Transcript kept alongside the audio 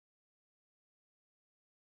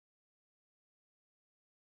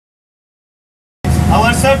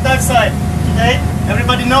surf dive side today.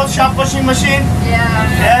 Everybody knows shop washing machine? Yeah.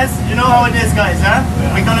 Yes, you know how it is, guys, huh?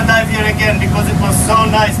 Yeah. We're gonna dive here again because it was so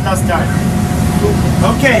nice last time.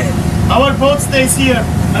 Okay, our boat stays here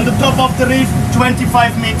on the top of the reef,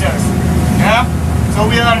 25 meters. Yeah? So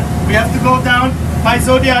we have to go down by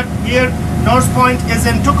Zodiac here. North Point is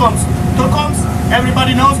in Tukums. Tukums?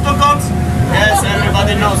 Everybody knows Tukums? Yes,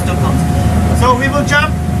 everybody knows Tukums. So we will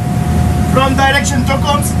jump from direction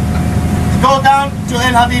Tukums, go down to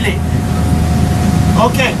El Havili.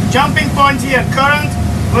 Okay, jumping point here, current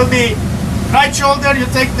will be right shoulder, you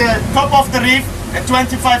take the top of the reef at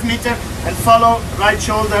 25 meters and follow right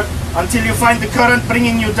shoulder until you find the current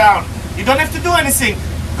bringing you down. You don't have to do anything,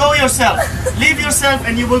 go yourself, leave yourself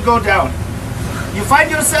and you will go down. You find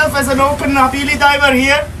yourself as an open Havili diver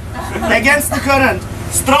here against the current,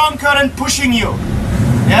 strong current pushing you.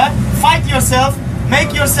 Yeah? Fight yourself,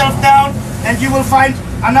 make yourself down and you will find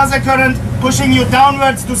another current pushing you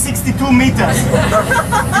downwards to 62 meters.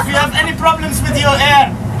 If you have any problems with your air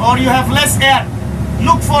or you have less air,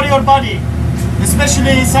 look for your body.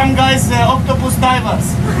 Especially some guys, octopus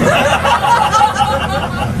divers.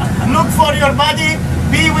 Look for your body,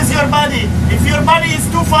 be with your body. If your body is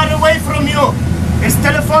too far away from you, there's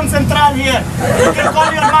telephone central here. You can call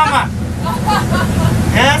your mama.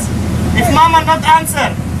 Yes? If mama not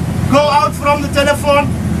answer, go out from the telephone,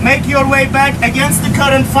 make your way back against the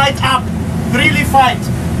current, fight up. Really fight,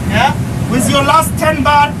 yeah? With your last 10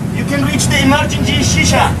 bar, you can reach the emergency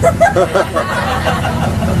shisha.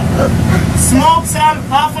 Smoke some,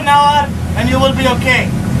 half an hour, and you will be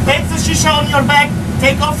okay. Take the shisha on your back,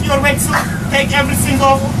 take off your wetsuit, take everything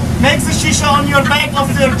off, make the shisha on your back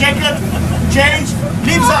of your jacket, change,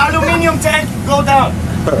 leave the aluminium tank, go down.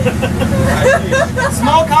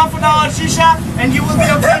 Smoke half an hour shisha, and you will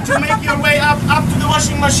be okay to make your way up to the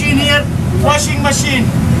washing machine here. Washing machine.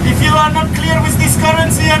 If you are not clear with these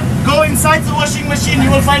currents here, go inside the washing machine, you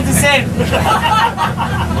will find the same.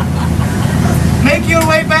 Make your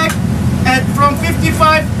way back at from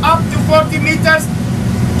 55 up to 40 meters.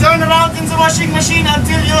 Turn around in the washing machine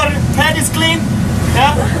until your head is clean.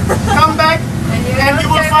 Yeah? Come back and you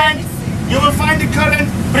will find the current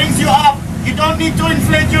brings you up. You don't need to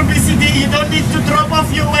inflate your BCD, you don't need to drop off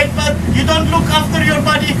your weight, but you don't look after your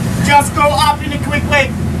body, just go up in a quick way.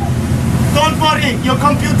 Don't worry, your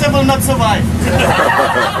computer will not survive.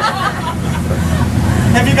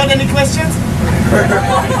 Have you got any questions?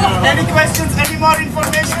 Any questions? Any more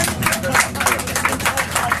information?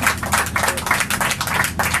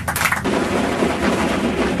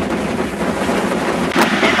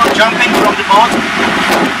 People jumping from the boat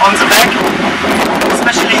on the back,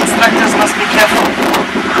 especially instructors must be careful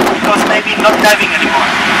because maybe not diving anymore.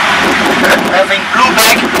 Having blue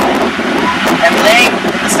bag and laying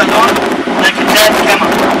in the salon like a dead camel.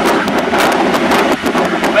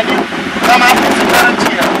 When you come up with the current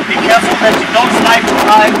here, be careful that you don't fly too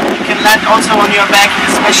high. You can land also on your back,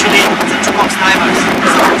 especially the Tukums divers.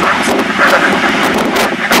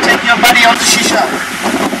 When you take your body on the shisha,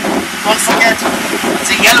 don't forget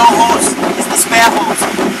the yellow hose is the spare hose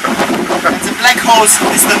and the black hose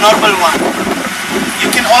is the normal one. You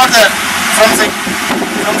can order from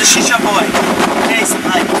the shisha boy taste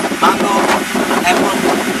like mango, apple,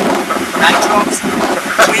 nitrox,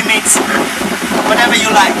 tree mix, whatever you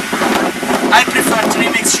like. I prefer tree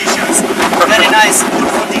mix shishas. Very nice, good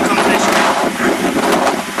for decompression.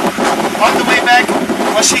 On the way back,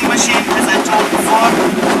 washing machine, as I told before,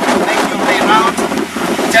 make your way around.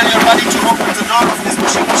 Tell your body to open the door of this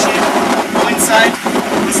washing machine. Go inside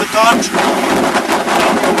with the torch. Go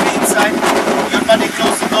inside. Your body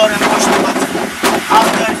close the door and push the button.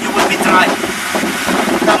 After, you will be dry.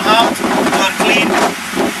 Come out, you are clean,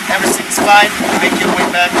 everything's fine, make your way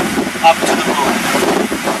back up to the boat.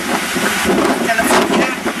 Telephone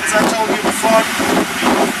here, as I told you before,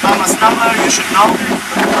 mama's number, you should know.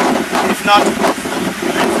 If not,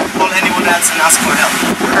 call anyone else and ask for help.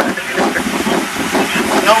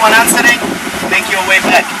 No one answering, make your way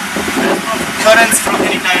back. Currents from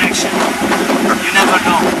any direction, you never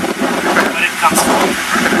know where it comes from.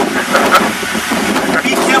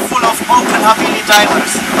 Be careful of open Havili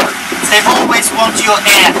divers. They always want your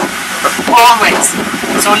air. Always.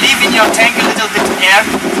 So leave in your tank a little bit of air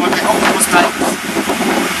for the octopus divers.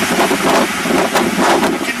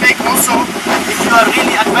 You can make also, if you are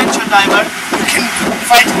really adventure diver, you can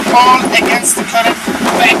fight all against the current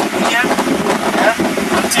back here, yeah,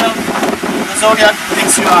 until the Zodiac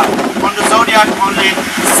picks you up. On the Zodiac only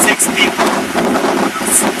 6 people.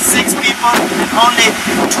 6 people and only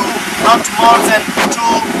 2, not more than 2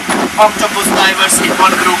 octopus divers in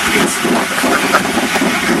one group, please.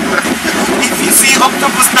 If you see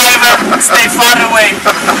octopus diver, stay far away.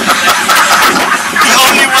 We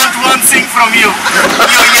only want one thing from you,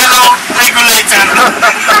 your yellow regulator.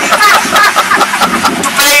 To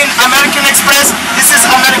pay in American Express, this is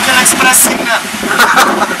American Express signal.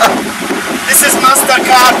 This is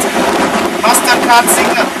MasterCard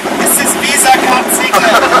signal. This is Visa card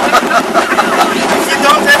signal. If you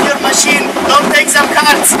don't have your machine, don't take some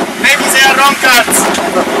cards. Maybe they are wrong cards.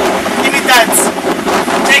 Give me that.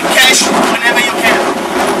 Take cash whenever you can.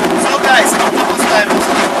 So guys, octopus divers.